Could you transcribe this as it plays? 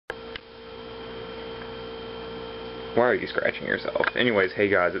Why are you scratching yourself? Anyways, hey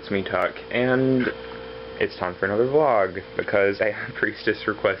guys, it's me, Tuck, and it's time for another vlog, because AiPriestess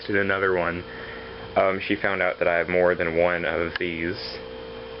requested another one. She found out that I have more than one of these,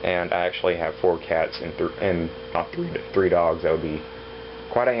 and I actually have 4 cats and not three dogs. That would be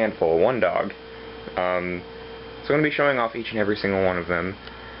quite a handful. 1 dog. So I'm going to be showing off each and every single one of them.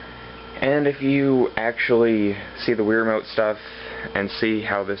 And if you actually see the Wii Remote stuff and see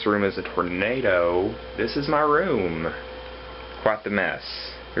how this room is a tornado, this is my room. Quite the mess.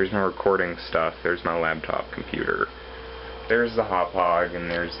 There's my recording stuff, there's my laptop computer, there's the hot log,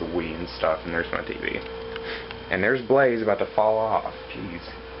 and there's the Wii and stuff, and there's my TV. And there's Blaze about to fall off. Jeez.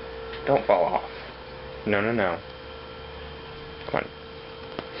 Don't fall off. No, no, no. Come on.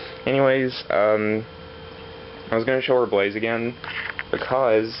 Anyways, I was going to show her Blaze again,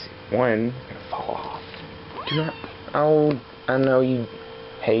 because, one, I'm going to fall off. Do not... Oh, I know you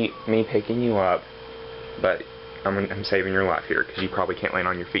hate me picking you up, but I'm saving your life here, because you probably can't land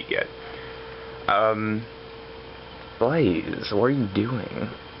on your feet yet. Blaze, what are you doing?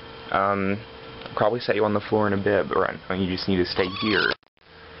 I'll probably set you on the floor in a bit, but right now you just need to stay here.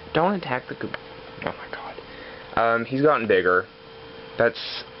 Don't attack the... Oh my god. He's gotten bigger.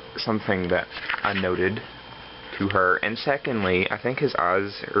 That's something that I noted to her. And secondly, I think his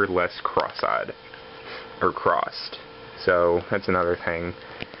eyes are less cross-eyed. Or crossed. So, that's another thing.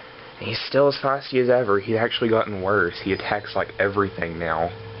 He's still as feisty as ever. He's actually gotten worse. He attacks like everything now.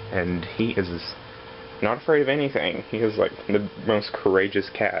 And he is not afraid of anything. He is like the most courageous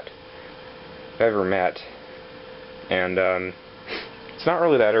cat I've ever met. And it's not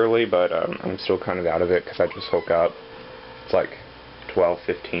really that early, but I'm still kind of out of it because I just woke up. It's like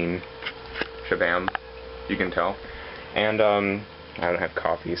 12:15. Shabam. You can tell. And I don't have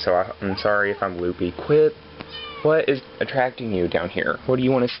coffee, so I'm sorry if I'm loopy. Quit. What is attracting you down here? What do you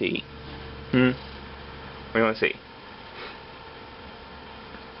want to see? What do you want to see?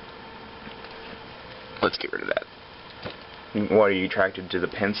 Let's get rid of that. What, are you attracted to the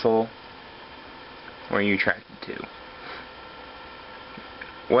pencil? What are you attracted to?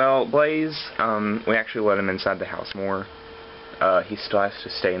 Well, Blaze, we actually let him inside the house more. He still has to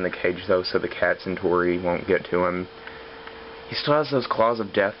stay in the cage, though, so the cats and Tori won't get to him. He still has those claws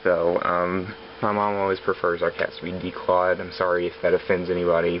of death, though. My mom always prefers our cats to be declawed. I'm sorry if that offends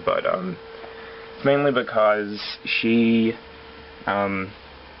anybody, but it's mainly because she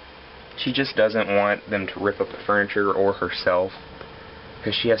just doesn't want them to rip up the furniture or herself,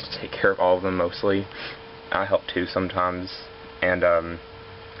 because she has to take care of all of them mostly. I help too sometimes, and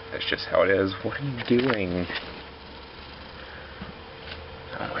that's just how it is. What are you doing?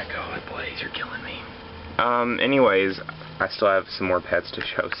 Oh my god, Blaze, you're killing me. Anyways, I still have some more pets to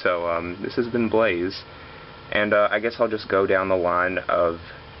show, so this has been Blaze, and I guess I'll just go down the line of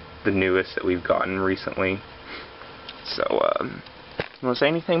the newest that we've gotten recently. So, you want to say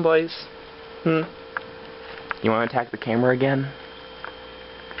anything, Blaze? You want to attack the camera again?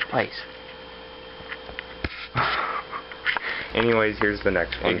 Blaze. Anyways, here's the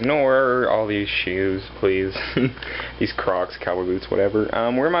next one. Ignore all these shoes, please. These Crocs, cowboy boots, whatever.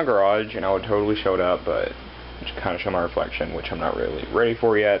 We're in my garage, and I would totally show it up, but just kind of show my reflection, which I'm not really ready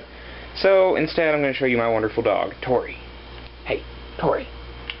for yet. So, instead, I'm going to show you my wonderful dog, Tori. Hey, Tori.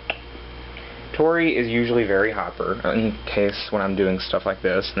 Tori is usually very hyper, in case when I'm doing stuff like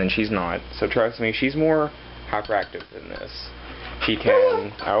this, and then she's not. So trust me, she's more hyperactive than this. She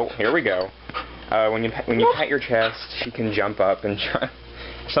can... Oh, here we go. When you pat your chest, she can jump up and try.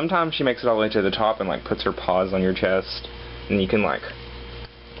 Sometimes she makes it all the way to the top and like puts her paws on your chest, and you can like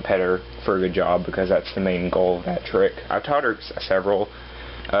pet her for a good job, because that's the main goal of that trick. I've taught her several.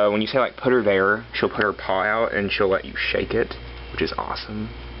 When you say like put her there, she'll put her paw out and she'll let you shake it, which is awesome.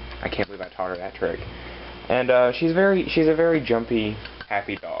 I can't believe I taught her that trick. And she's a very jumpy,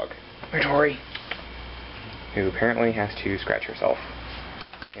 happy dog. Where's Tori? Who apparently has to scratch herself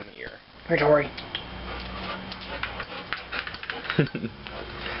in the ear. Where's Tori?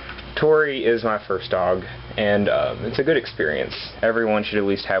 Tori is my first dog, and it's a good experience. Everyone should at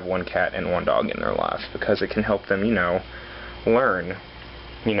least have 1 cat and 1 dog in their life, because it can help them, you know, learn,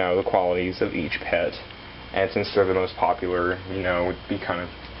 you know, the qualities of each pet. And since they're the most popular, you know, it would be kind of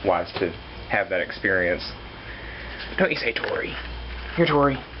wise to have that experience. Don't you say Tori. Here,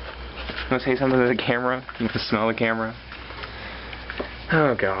 Tori. You want to say something to the camera? You want to smell the camera?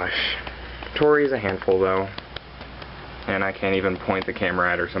 Oh, gosh. Tori is a handful, though. And I can't even point the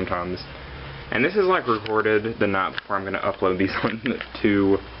camera at her sometimes. And this is, like, recorded the night before I'm going to upload these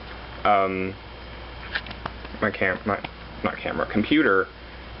to, my computer.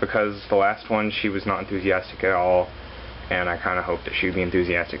 Because the last one, she was not enthusiastic at all. And I kind of hope that she'd be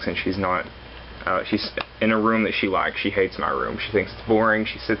enthusiastic since she's not She's in a room that she likes. She hates my room. She thinks it's boring.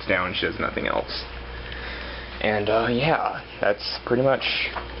 She sits down and she does nothing else. And, yeah, that's pretty much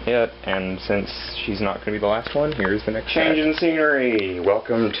it. And since she's not going to be the last one, here's the next change in scenery.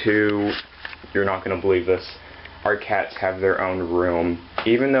 Welcome to, you're not going to believe this, our cats have their own room.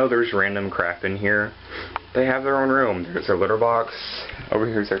 Even though there's random crap in here, they have their own room. There's their litter box. Over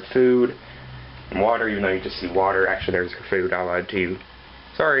here's their food and water, even though you just see water. Actually, there's their food. I lied to you.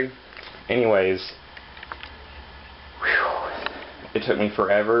 Sorry. Anyways, whew, it took me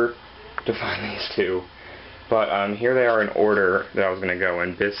forever to find these two. But here they are in order that I was going to go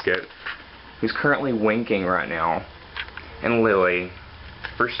in. Biscuit, who's currently winking right now, and Lily.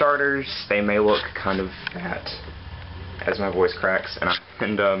 For starters, they may look kind of fat, as my voice cracks,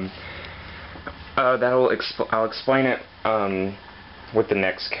 I'll explain it with the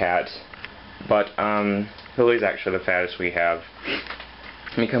next cat. But Lily's actually the fattest we have.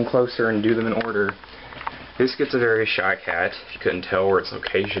 Let me come closer and do them in order. Biscuit's a very shy cat. If you couldn't tell where its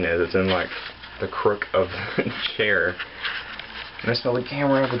location is, it's in like the crook of the chair. I'm gonna spell the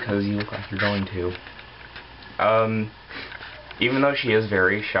camera because you look like you're going to. Even though she is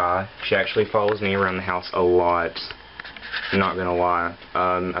very shy, she actually follows me around the house a lot. I'm not gonna lie.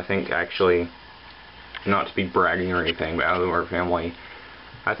 I think actually, not to be bragging or anything, but out of our family,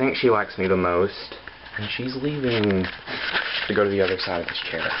 I think she likes me the most. And she's leaving to go to the other side of this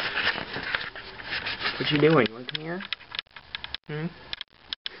chair. What you doing? You wanna come here?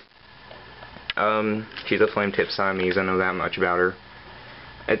 She's a flame-tip Siamese. I know that much about her.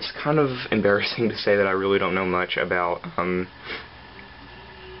 It's kind of embarrassing to say that I really don't know much about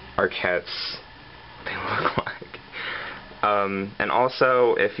our cats, what they look like. And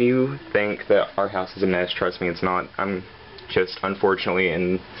also, if you think that our house is a mess, trust me, it's not. I'm just, unfortunately,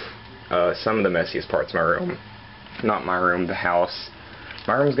 in some of the messiest parts of my room. Not my room, the house.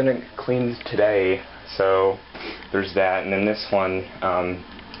 My room's gonna clean today, so there's that. And then this one,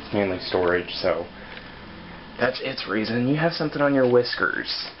 mainly storage, so that's its reason. You have something on your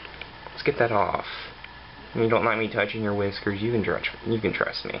whiskers. Let's get that off. You don't like me touching your whiskers, you can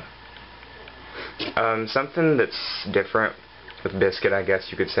trust me. Something that's different with Biscuit, I guess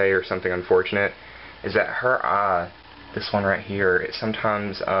you could say, or something unfortunate, is that her eye, this one right here, it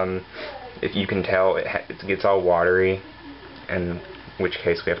sometimes, if you can tell, it gets all watery, in which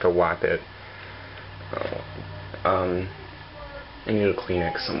case we have to wipe it. I need a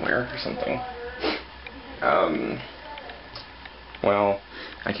Kleenex somewhere or something. Well,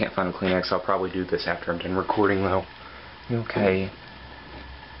 I can't find a Kleenex. I'll probably do this after I'm done recording, though. Okay.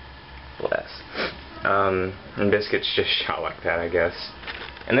 Bless. And Biscuit's just shot like that, I guess.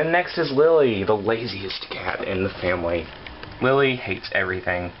 And then next is Lily, the laziest cat in the family. Lily hates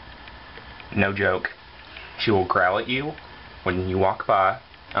everything. No joke. She will growl at you when you walk by,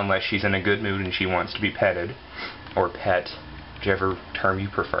 unless she's in a good mood and she wants to be petted, or pet, whichever term you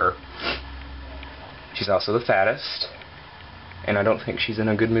prefer. She's also the fattest, and I don't think she's in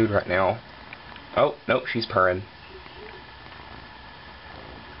a good mood right now. Oh, nope, she's purring.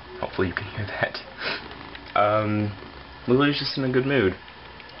 Hopefully you can hear that. Lily's just in a good mood.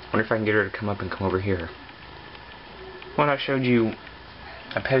 Wonder if I can get her to come up and come over here. When I showed you,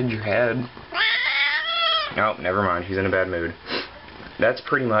 I petted your head. Oh, never mind, she's in a bad mood. That's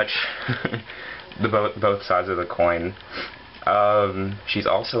pretty much both sides of the coin. She's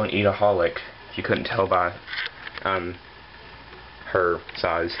also an eataholic, if you couldn't tell by her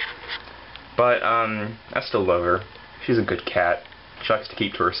size. But I still love her. She's a good cat. She likes to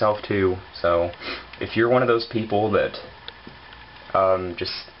keep to herself too, so if you're one of those people that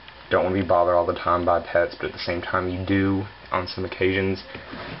just don't want to be bothered all the time by pets, but at the same time you do on some occasions,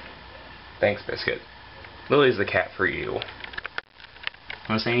 thanks, Biscuit. Lily's the cat for you.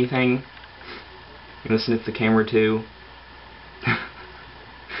 Want to say anything? You want to sniff the camera too?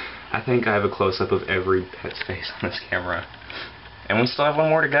 I think I have a close-up of every pet's face on this camera. And we still have one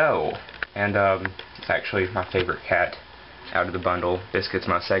more to go. And it's actually my favorite cat out of the bundle. Biscuit's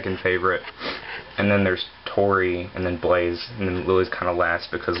my second favorite. And then there's Tori, and then Blaze, and then Lily's kind of last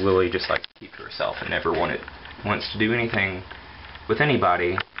because Lily just likes to keep to herself and never wants to do anything with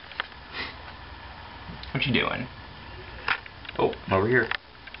anybody. What you doing? Oh, I'm over here.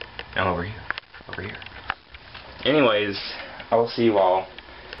 I'm over here. Over here. Anyways, I will see you all.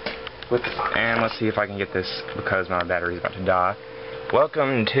 And let's see if I can get this because my battery's about to die.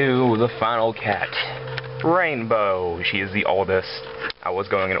 Welcome to the final cat, Rainbow. She is the oldest. I was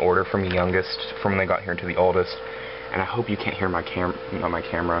going in order from the youngest, from when they got here to the oldest. And I hope you can't hear my camera.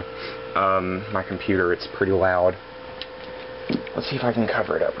 My computer, it's pretty loud. Let's see if I can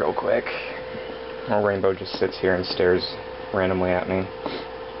cover it up real quick. Well, Rainbow just sits here and stares randomly at me.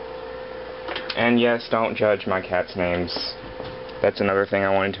 And yes, don't judge my cats' names. That's another thing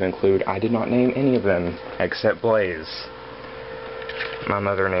I wanted to include. I did not name any of them, except Blaze. My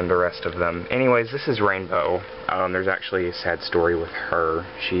mother named the rest of them. Anyways, this is Rainbow. There's actually a sad story with her.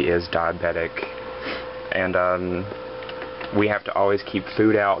 She is diabetic. And, we have to always keep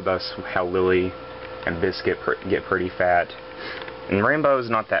food out, thus how Lily and Biscuit get pretty fat. And Rainbow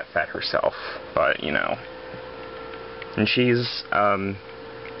is not that fat herself, but, you know. And she's,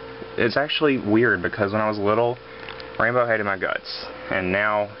 it's actually weird, because when I was little, Rainbow hated my guts. And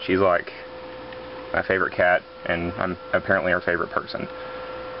now, she's like my favorite cat, and I'm apparently her favorite person.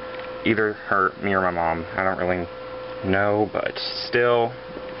 Either me or my mom. I don't really know, but still,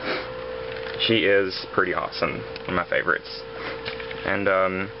 she is pretty awesome. One of my favorites.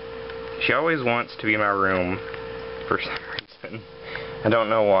 And, she always wants to be in my room for some reason. I don't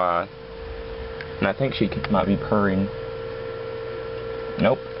know why. And I think she might be purring.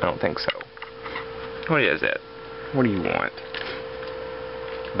 Nope, I don't think so. What is it? What do you want?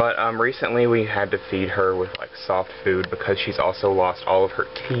 But, recently we had to feed her with, like, soft food because she's also lost all of her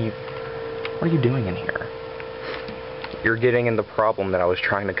teeth. What are you doing in here? You're getting in the problem that I was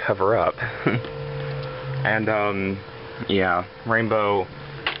trying to cover up. And, yeah, Rainbow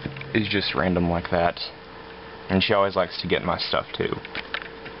is just random like that. And she always likes to get my stuff, too.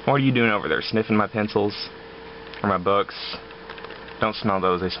 What are you doing over there? Sniffing my pencils? Or my books? Don't smell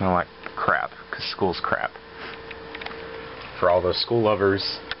those, they smell like crap, because school's crap. For all those school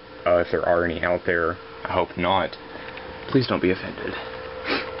lovers, if there are any out there, I hope not, please don't be offended.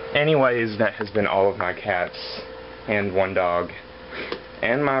 Anyways, that has been all of my cats, and one dog,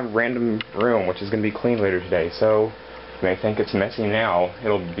 and my random room, which is going to be clean later today, so you may think it's messy now,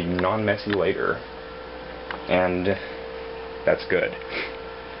 it'll be non-messy later. And that's good.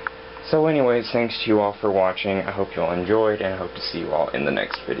 So anyways, thanks to you all for watching. I hope you all enjoyed, and I hope to see you all in the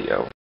next video.